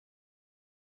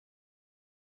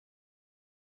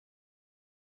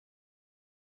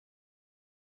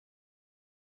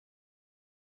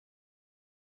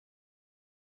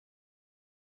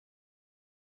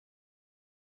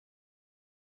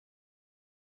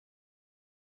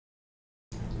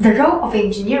The role of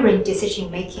engineering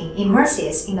decision-making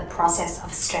immerses in the process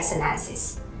of stress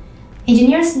analysis.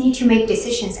 Engineers need to make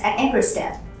decisions at every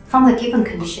step, from the given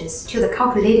conditions to the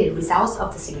calculated results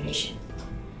of the simulation.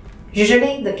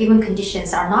 Usually, the given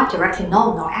conditions are not directly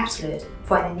known or absolute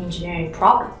for an engineering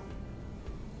problem.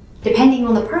 Depending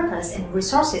on the purpose and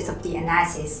resources of the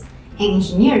analysis, an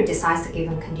engineer decides the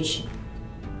given condition.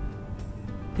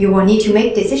 You will need to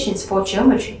make decisions for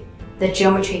geometry. The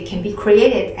geometry can be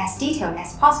created as detailed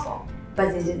as possible,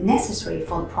 but is it necessary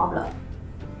for the problem?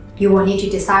 You will need to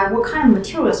decide what kind of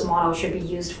materials model should be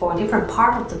used for a different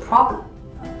part of the problem.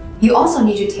 You also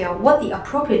need to tell what the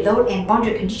appropriate load and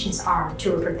boundary conditions are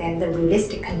to represent the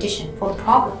realistic condition for the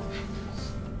problem.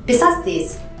 Besides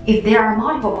this, if there are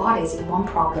multiple bodies in one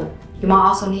problem, you might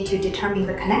also need to determine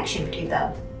the connection between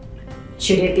them.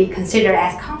 Should it be considered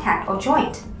as contact or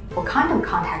joint? What kind of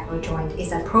contact or joint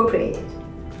is appropriated?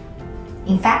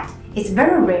 In fact, it's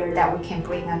very rare that we can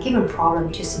bring a given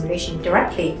problem to simulation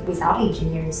directly without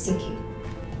engineering thinking.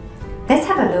 Let's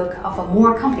have a look at a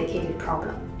more complicated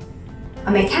problem.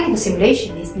 A mechanical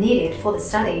simulation is needed for the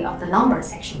study of the lumbar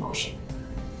section motion.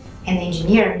 An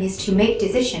engineer needs to make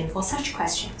decisions for such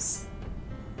questions.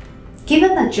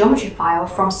 Given a geometry file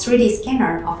from 3D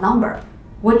scanner of lumbar,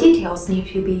 what details need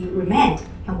to be remained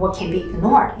and what can be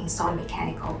ignored in solid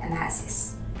mechanical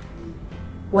analysis?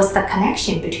 What's the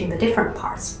connection between the different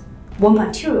parts? What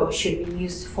material should be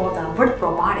used for the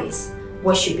vertebral bodies?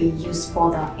 What should be used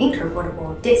for the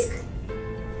intervertebral disc?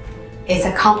 It's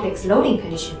a complex loading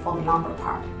condition for the lumbar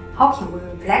part. How can we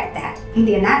reflect that in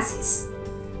the analysis?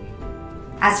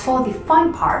 As for the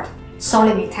fine part,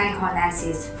 solid mechanical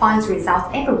analysis finds results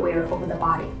everywhere over the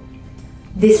body.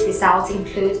 These results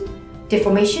include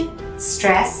deformation,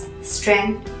 stress,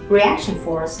 strain, reaction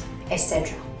force,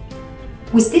 etc.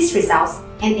 With these results,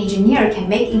 an engineer can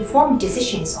make informed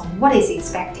decisions on what is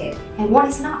expected and what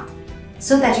is not,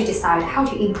 so that you decide how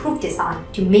to improve design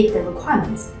to meet the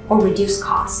requirements or reduce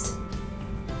cost.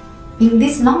 In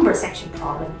this lumbar section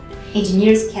problem,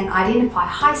 engineers can identify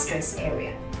high-stress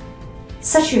area.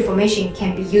 Such information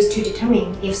can be used to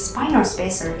determine if spinal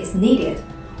spacer is needed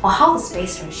or how the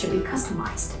spacer should be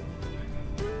customized.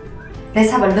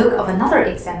 Let's have a look at another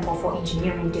example for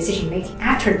engineering decision-making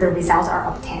after the results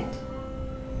are obtained.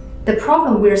 The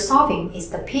problem we are solving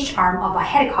is the pitch arm of a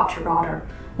helicopter rotor,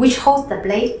 which holds the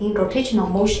blade in rotational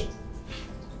motion.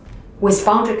 With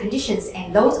boundary conditions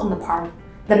and loads on the part,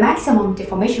 the maximum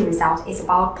deformation result is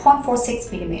about 0.46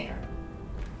 mm.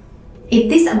 If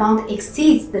this amount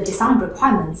exceeds the design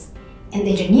requirements, an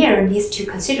engineer needs to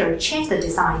consider change the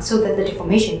design so that the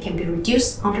deformation can be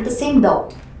reduced under the same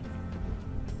load.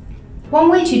 One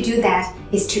way to do that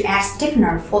is to add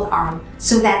stiffener for the arm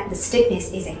so that the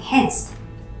stiffness is enhanced.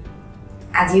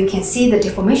 As you can see, the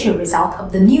deformation result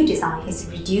of the new design is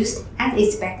reduced as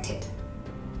expected.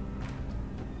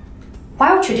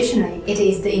 While traditionally it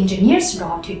is the engineer's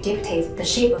role to dictate the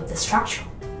shape of the structure,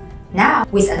 now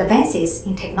with advances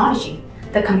in technology,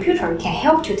 the computer can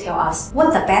help to tell us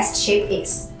what the best shape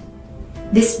is.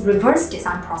 This reverse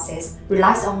design process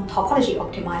relies on topology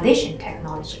optimization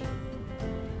technology.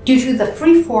 Due to the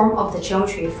free form of the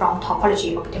geometry from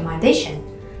topology optimization,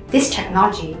 this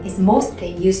technology is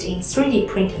mostly used in 3D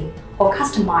printing or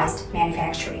customized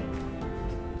manufacturing.